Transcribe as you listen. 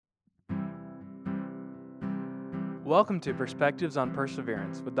Welcome to Perspectives on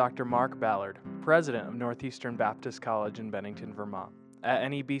Perseverance with Dr. Mark Ballard, President of Northeastern Baptist College in Bennington, Vermont. At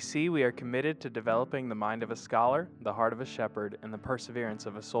NEBC, we are committed to developing the mind of a scholar, the heart of a shepherd, and the perseverance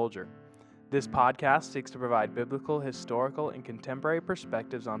of a soldier. This podcast seeks to provide biblical, historical, and contemporary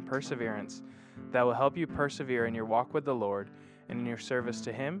perspectives on perseverance that will help you persevere in your walk with the Lord and in your service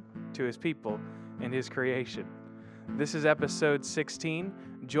to Him, to His people, and His creation. This is episode 16.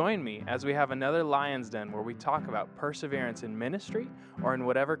 Join me as we have another Lion's Den where we talk about perseverance in ministry or in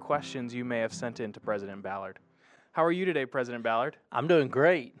whatever questions you may have sent in to President Ballard. How are you today, President Ballard? I'm doing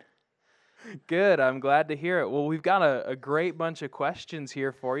great. Good. I'm glad to hear it. Well, we've got a great bunch of questions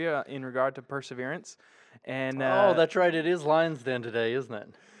here for you in regard to perseverance. And That's right. It is Lion's Den today, isn't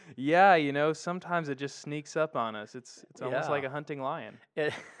it? yeah, sometimes it just sneaks up on us. It's almost Yeah. like a hunting lion.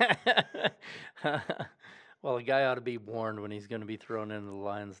 Well, a guy ought to be warned when he's going to be thrown into the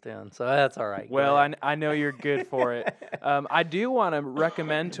lion's den, so that's all right. Go Well, ahead. I know you're good for it. I do want to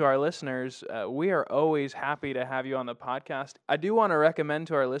recommend to our listeners, we are always happy to have you on the podcast. I do want to recommend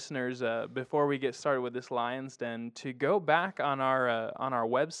to our listeners, before we get started with this Lion's Den, to go back on our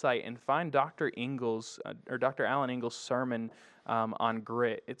website and find Dr. Ingalls, or Dr. Alan Ingalls' sermon on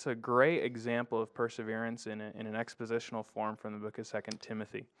grit. It's a great example of perseverance in an expositional form from the book of 2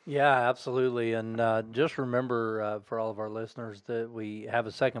 Timothy. Yeah, absolutely. And just remember for all of our listeners that we have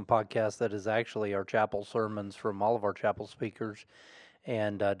a second podcast that is actually our chapel sermons from all of our chapel speakers.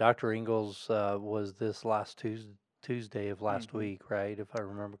 And Dr. Ingalls was this last Tuesday of last week, right? If I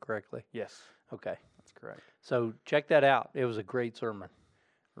remember correctly. Yes, Okay. that's correct. So check that out. It was a great sermon.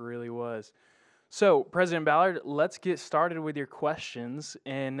 Really was. So, President Ballard, let's get started with your questions.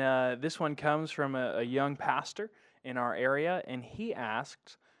 And this one comes from a young pastor in our area, and he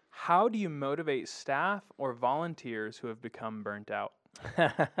asked, how do you motivate staff or volunteers who have become burnt out?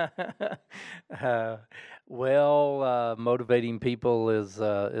 Motivating people is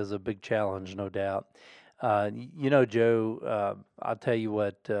a big challenge, no doubt. Joe, I'll tell you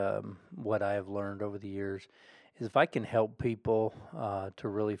what I have learned over the years is if I can help people to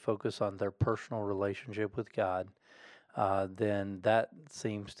really focus on their personal relationship with God, then that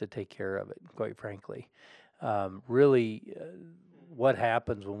seems to take care of it, quite frankly. What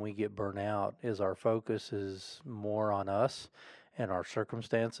happens when we get burnt out is our focus is more on us and our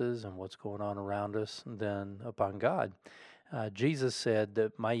circumstances and what's going on around us than upon God. Jesus said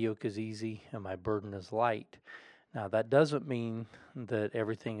that my yoke is easy and my burden is light. Now, that doesn't mean that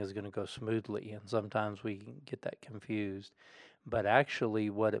everything is going to go smoothly, and sometimes we get that confused. But actually,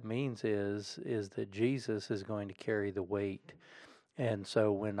 what it means is that Jesus is going to carry the weight. And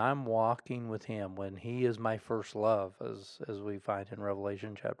so when I'm walking with Him, when He is my first love, as we find in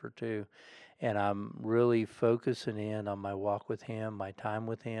Revelation chapter 2, and I'm really focusing in on my walk with Him, my time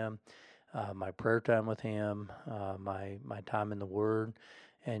with Him, my prayer time with Him, my time in the Word,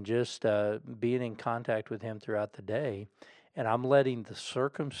 and just being in contact with Him throughout the day. And I'm letting the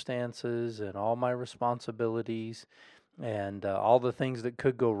circumstances and all my responsibilities and all the things that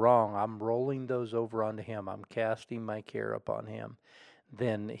could go wrong, I'm rolling those over onto Him. I'm casting my care upon Him.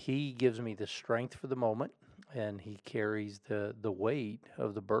 Then He gives me the strength for the moment, and He carries the weight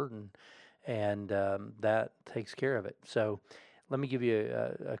of the burden, and that takes care of it. So let me give you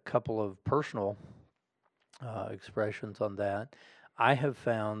a couple of personal expressions on that. I have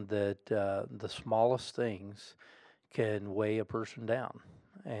found that the smallest things can weigh a person down,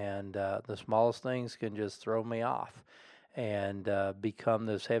 and the smallest things can just throw me off and become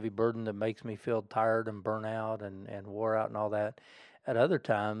this heavy burden that makes me feel tired and burnt out and wore out and all that. At other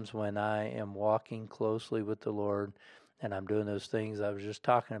times, when I am walking closely with the Lord and I'm doing those things I was just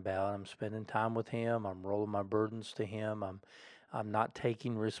talking about, I'm spending time with Him, I'm rolling my burdens to Him, I'm not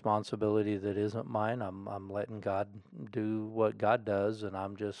taking responsibility that isn't mine. I'm letting God do what God does, and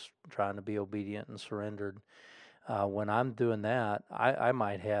I'm just trying to be obedient and surrendered. When I'm doing that, I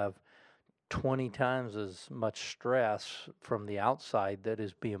might have 20 times as much stress from the outside that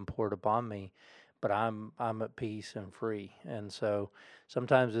is being poured upon me, but I'm at peace and free. And so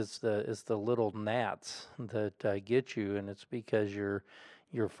sometimes it's the little gnats that get you, and it's because you're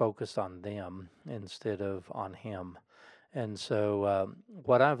focused on them instead of on Him. And so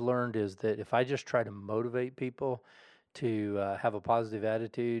what I've learned is that if I just try to motivate people to have a positive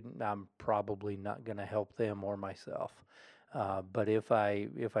attitude, I'm probably not going to help them or myself. But if I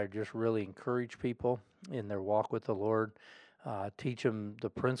just really encourage people in their walk with the Lord, teach them the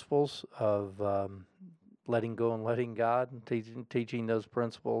principles of letting go and letting God, teaching those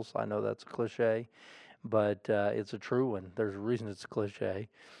principles. I know that's a cliche, but it's a true one. There's a reason it's a cliche.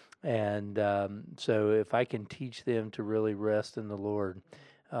 And so if I can teach them to really rest in the Lord,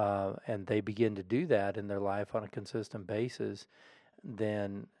 and they begin to do that in their life on a consistent basis,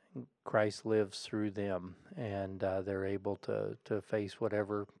 then Christ lives through them, and they're able to face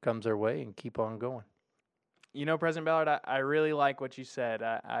whatever comes their way and keep on going. You know, President Ballard, I really like what you said.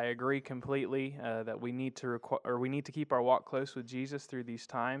 I agree completely that we need to we need to keep our walk close with Jesus through these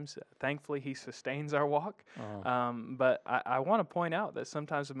times. Thankfully, He sustains our walk. But I want to point out that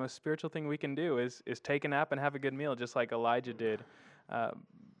sometimes the most spiritual thing we can do is take a nap and have a good meal, just like Elijah did.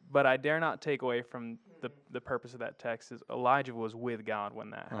 But I dare not take away from the purpose of that text is Elijah was with God when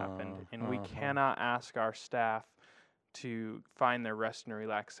that happened, and we cannot ask our staff to find their rest and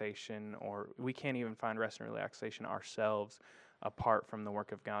relaxation, or we can't even find rest and relaxation ourselves apart from the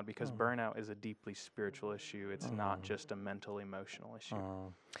work of God, because burnout is a deeply spiritual issue. It's not just a mental, emotional issue.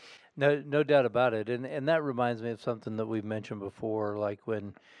 No doubt about it. And that reminds me of something that we've mentioned before, like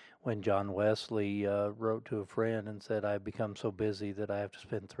when John Wesley wrote to a friend and said, "I've become so busy that I have to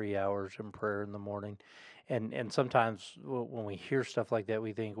spend 3 hours in prayer in the morning." And sometimes when we hear stuff like that,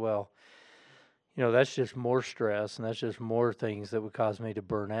 we think, well, that's just more stress, and that's just more things that would cause me to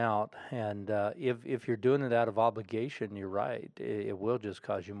burn out. And if you're doing it out of obligation, you're right. It will just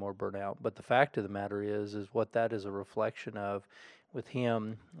cause you more burnout. But the fact of the matter is what that is a reflection of with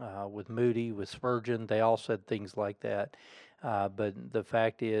him, with Moody, with Spurgeon. They all said things like that. But the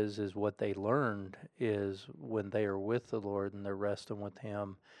fact is what they learned is when they are with the Lord and they're resting with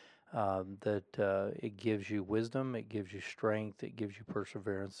Him, that it gives you wisdom, it gives you strength, it gives you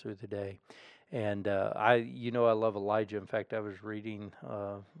perseverance through the day. And I love Elijah. In fact, I was reading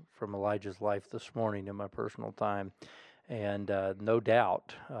from Elijah's life this morning in my personal time, and no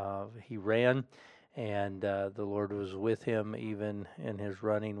doubt he ran, and the Lord was with him even in his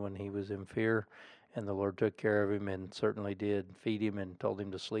running when he was in fear, and the Lord took care of him and certainly did feed him and told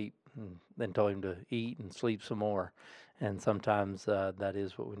him to sleep, and then told him to eat and sleep some more. And sometimes that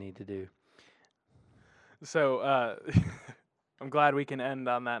is what we need to do. So I'm glad we can end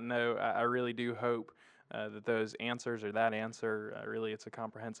on that note. I really do hope that those answers, or that answer, really it's a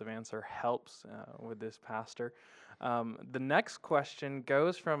comprehensive answer, helps with this pastor. The next question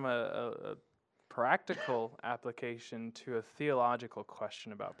goes from a practical application to a theological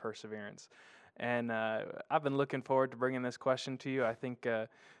question about perseverance. And I've been looking forward to bringing this question to you. I think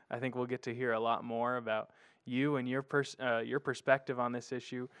we'll get to hear a lot more about you and your perspective on this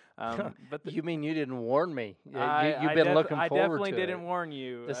issue. But you mean you didn't warn me? You've been looking forward to it. I definitely didn't warn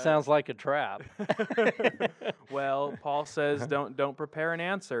you. This sounds like a trap. Well, Paul says don't prepare an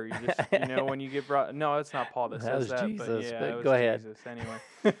answer. You just when you get brought. No, it's not Paul that says that. Jesus, but yeah, it was go ahead. Jesus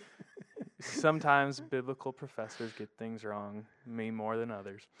anyway. Sometimes biblical professors get things wrong, me more than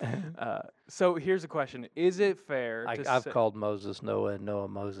others. So here's a question: is it fair? I've called Moses Noah and Noah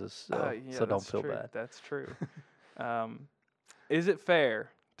Moses, so don't feel bad. That's true. Is it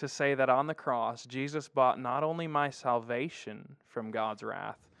fair to say that on the cross, Jesus bought not only my salvation from God's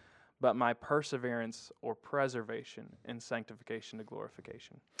wrath, but my perseverance or preservation in sanctification to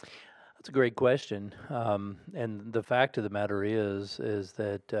glorification? That's a great question. And the fact of the matter is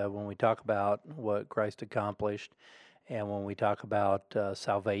that when we talk about what Christ accomplished, and when we talk about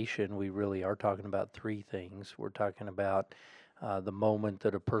salvation, we really are talking about three things. We're talking about the moment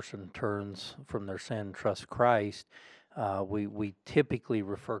that a person turns from their sin and trusts Christ. We typically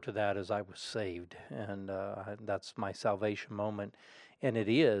refer to that as I was saved, and that's my salvation moment. And it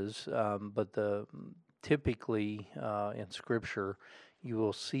is, but typically in Scripture, you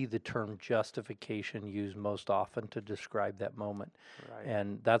will see the term justification used most often to describe that moment. Right.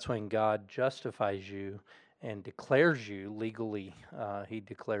 And that's when God justifies you and declares you legally. He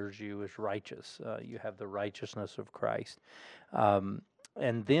declares you as righteous. You have the righteousness of Christ.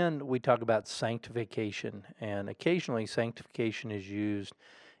 And then we talk about sanctification. And occasionally sanctification is used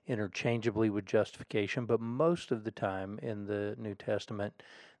interchangeably with justification, but most of the time in the New Testament,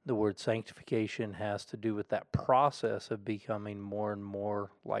 the word sanctification has to do with that process of becoming more and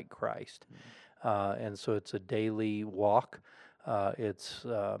more like Christ. And so it's a daily walk. It's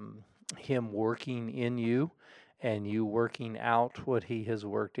Him working in you and you working out what He has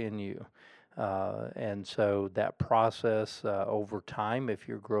worked in you. And so that process over time, if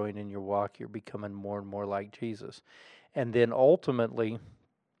you're growing in your walk, you're becoming more and more like Jesus. And then ultimately,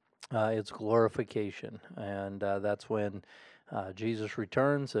 it's glorification. And that's when Jesus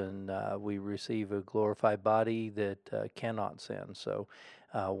returns and we receive a glorified body that cannot sin. So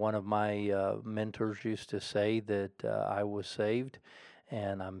one of my mentors used to say that I was saved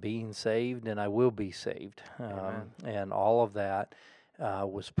and I'm being saved and I will be saved. And all of that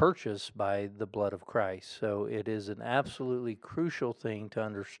was purchased by the blood of Christ. So it is an absolutely crucial thing to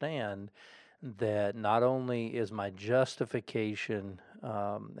understand that not only is my justification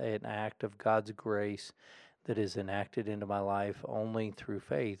an act of God's grace that is enacted into my life only through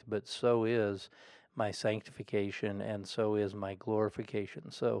faith, but so is my sanctification and so is my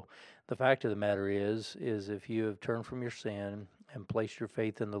glorification. So the fact of the matter is if you have turned from your sin and placed your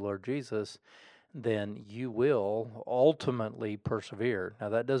faith in the Lord Jesus, then you will ultimately persevere. Now,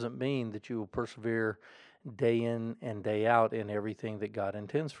 that doesn't mean that you will persevere day in and day out in everything that God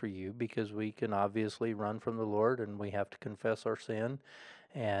intends for you, because we can obviously run from the Lord and we have to confess our sin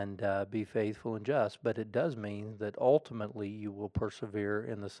and be faithful and just. But it does mean that ultimately you will persevere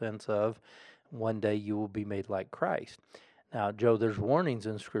in the sense of one day you will be made like Christ. Now, Joe, there's warnings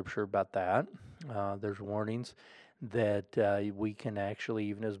in Scripture about that. There's warnings that we can actually,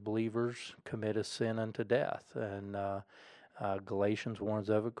 even as believers, commit a sin unto death. And Galatians warns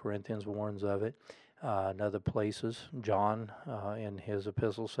of it, Corinthians warns of it. In other places, John in his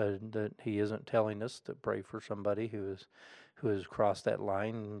epistle said that he isn't telling us to pray for somebody who has crossed that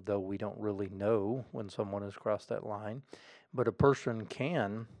line, though we don't really know when someone has crossed that line. But a person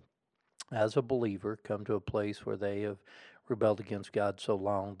can, as a believer, come to a place where they have rebelled against God so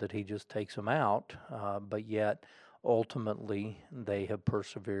long that he just takes them out, but yet ultimately they have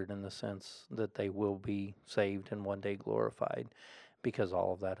persevered in the sense that they will be saved and one day glorified, because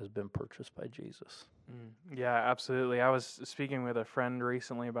all of that has been purchased by Jesus. Yeah, absolutely. I was speaking with a friend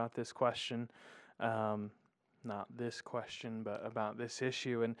recently about this question. Not this question, but about this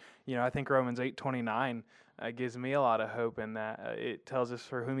issue. And, I think Romans 8:29 gives me a lot of hope in that. It tells us,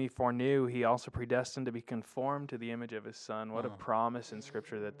 for whom he foreknew, he also predestined to be conformed to the image of his Son. What a promise in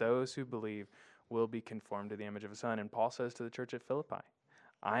Scripture that those who believe will be conformed to the image of his Son. And Paul says to the church at Philippi,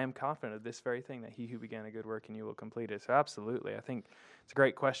 I am confident of this very thing, that he who began a good work in you will complete it. So absolutely, I think it's a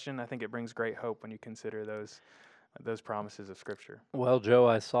great question. I think it brings great hope when you consider those promises of Scripture. Well, Joe,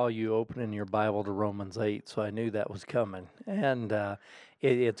 I saw you opening your Bible to Romans 8, so I knew that was coming. And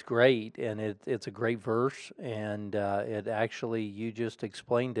it's great, and it's a great verse, and it actually, you just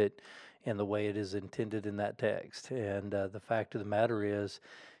explained it in the way it is intended in that text. And the fact of the matter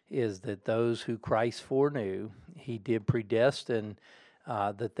is that those who Christ foreknew, he did predestine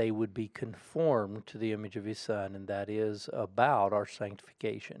that they would be conformed to the image of his Son, and that is about our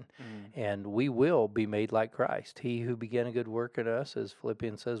sanctification. And we will be made like Christ. He who began a good work in us, as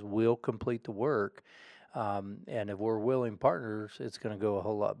Philippians says, will complete the work. And if we're willing partners, it's going to go a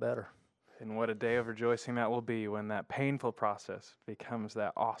whole lot better. And what a day of rejoicing that will be when that painful process becomes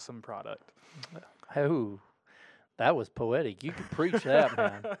that awesome product. Oh, that was poetic. You could preach that,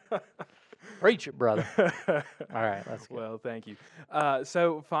 man. Preach it, brother. All right, let's go. Well, thank you.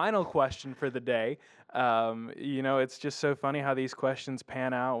 So final question for the day. It's just so funny how these questions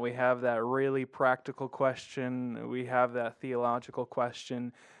pan out. We have that really practical question. We have that theological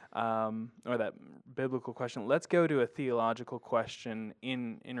question, or that biblical question. Let's go to a theological question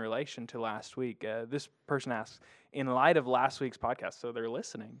in relation to last week. This person asks, in light of last week's podcast, so they're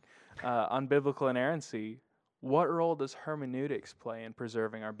listening, on biblical inerrancy, what role does hermeneutics play in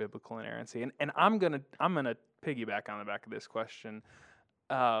preserving our biblical inerrancy? And I'm gonna piggyback on the back of this question.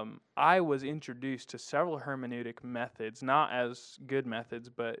 I was introduced to several hermeneutic methods, not as good methods,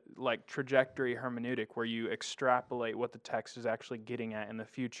 but like trajectory hermeneutic, where you extrapolate what the text is actually getting at in the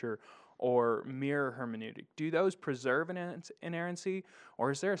future, or mirror hermeneutic. Do those preserve inerrancy,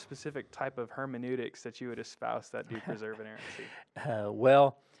 or is there a specific type of hermeneutics that you would espouse that do preserve inerrancy?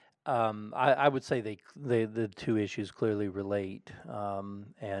 Well, I would say the two issues clearly relate,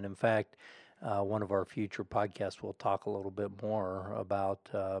 and in fact, one of our future podcasts will talk a little bit more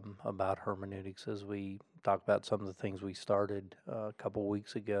about hermeneutics as we talk about some of the things we started a couple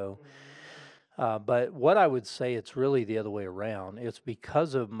weeks ago. But what I would say, it's really the other way around. It's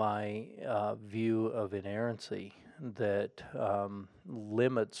because of my view of inerrancy that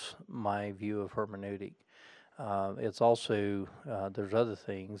limits my view of hermeneutic. It's also there's other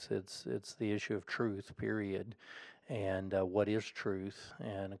things. It's the issue of truth, period, and what is truth,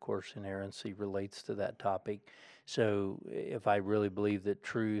 and of course inerrancy relates to that topic. So if I really believe that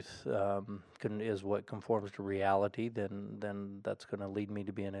truth is what conforms to reality, then that's going to lead me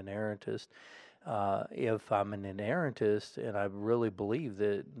to be an inerrantist. If I'm an inerrantist and I really believe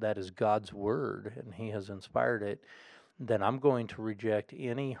that that is God's word and He has inspired it, then I'm going to reject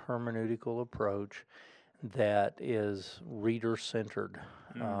any hermeneutical approach that is reader-centered,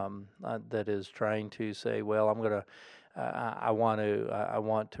 that is trying to say, well, I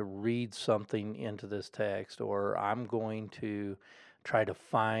want to read something into this text, or I'm going to try to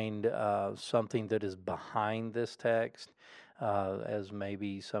find something that is behind this text. as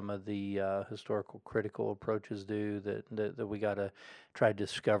maybe some of the historical critical approaches do, that we got to try to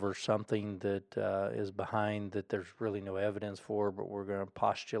discover something that is behind that there's really no evidence for, but we're going to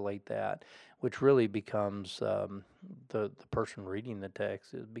postulate that, which really becomes the person reading the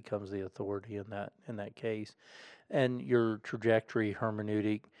text. It becomes the authority in that case. And your trajectory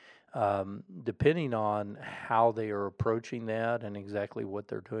hermeneutic, depending on how they are approaching that and exactly what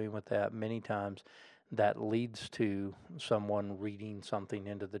they're doing with that, many times that leads to someone reading something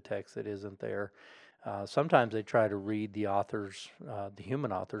into the text that isn't there. Sometimes they try to read the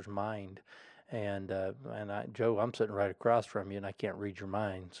human author's mind, and Joe, I'm sitting right across from you, and I can't read your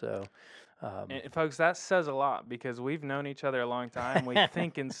mind. So, And folks, that says a lot because we've known each other a long time. We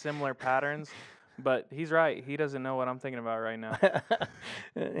think in similar patterns. But he's right. He doesn't know what I'm thinking about right now.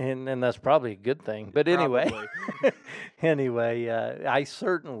 and that's probably a good thing. But anyway, I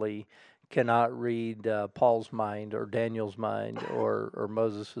certainly cannot read Paul's mind or Daniel's mind or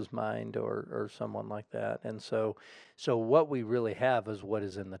Moses's mind or someone like that. And so what we really have is what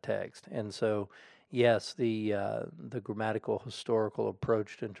is in the text. And so, yes, the grammatical historical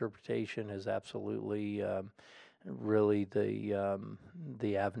approach to interpretation is absolutely really the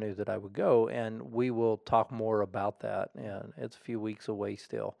avenue that I would go, and we will talk more about that. And it's a few weeks away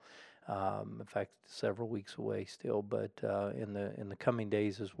still. In fact, several weeks away still. But in the coming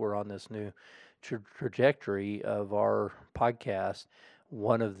days, as we're on this new trajectory of our podcast,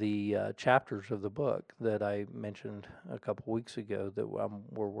 one of the chapters of the book that I mentioned a couple weeks ago that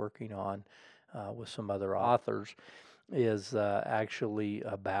we're working on with some other authors is actually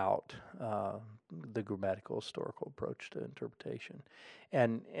about the grammatical historical approach to interpretation,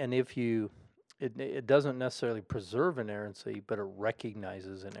 and if it doesn't necessarily preserve inerrancy, but it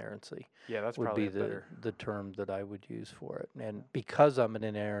recognizes inerrancy. Yeah, that's would probably be better. the term that I would use for it. And because I'm an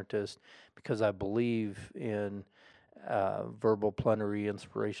inerrantist, because I believe in verbal plenary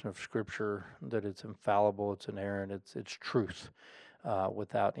inspiration of Scripture, that it's infallible, it's inerrant, it's truth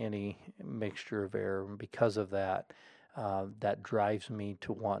without any mixture of error. And because of that, that drives me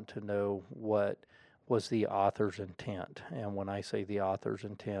to want to know what was the author's intent. And when I say the author's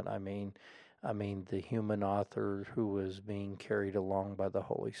intent, I mean the human author who was being carried along by the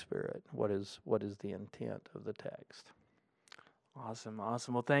Holy Spirit. What is the intent of the text? Awesome.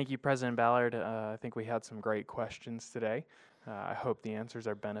 Well, thank you, President Ballard. I think we had some great questions today. I hope the answers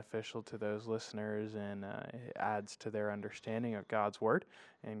are beneficial to those listeners and it adds to their understanding of God's Word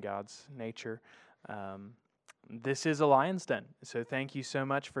and God's nature. This is a Lion's Den, so thank you so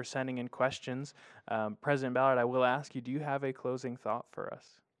much for sending in questions. President Ballard, I will ask you, do you have a closing thought for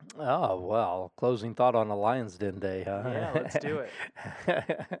us? Oh, well, closing thought on a Lion's Den day, huh? Yeah, let's do it.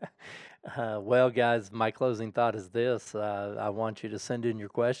 Well, guys, my closing thought is this. I want you to send in your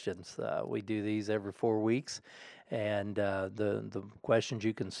questions. We do these every 4 weeks. And the questions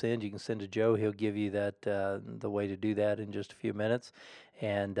you can send to Joe. He'll give you that the way to do that in just a few minutes.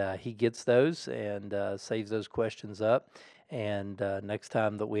 And he gets those and saves those questions up. And next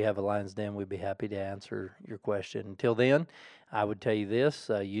time that we have a Lion's Den, we'd be happy to answer your question. Until then, I would tell you this,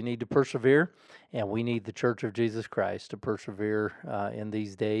 you need to persevere, and we need the Church of Jesus Christ to persevere in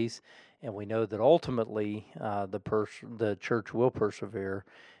these days. And we know that ultimately the church will persevere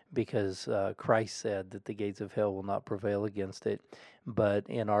because Christ said that the gates of hell will not prevail against it. But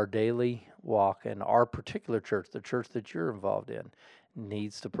in our daily walk, and our particular church, the church that you're involved in,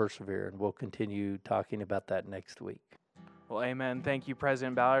 needs to persevere. And we'll continue talking about that next week. Well, amen. Thank you,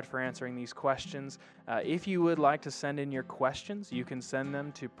 President Ballard, for answering these questions. If you would like to send in your questions, you can send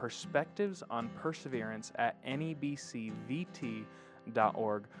them to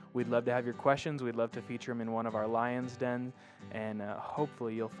perspectivesonperseverance@nebcvt.org. We'd love to have your questions. We'd love to feature them in one of our Lion's Den, and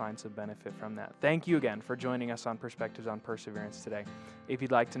hopefully you'll find some benefit from that. Thank you again for joining us on Perspectives on Perseverance today. If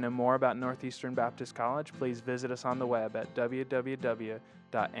you'd like to know more about Northeastern Baptist College, please visit us on the web at www.nebcvt.org.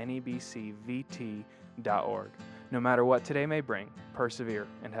 No matter what today may bring, persevere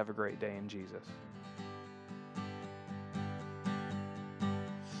and have a great day in Jesus.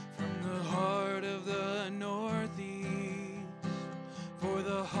 From the heart of the Northeast, for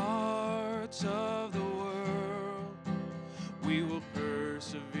the hearts of the world, we will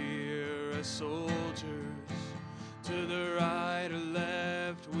persevere as soldiers to the right or left.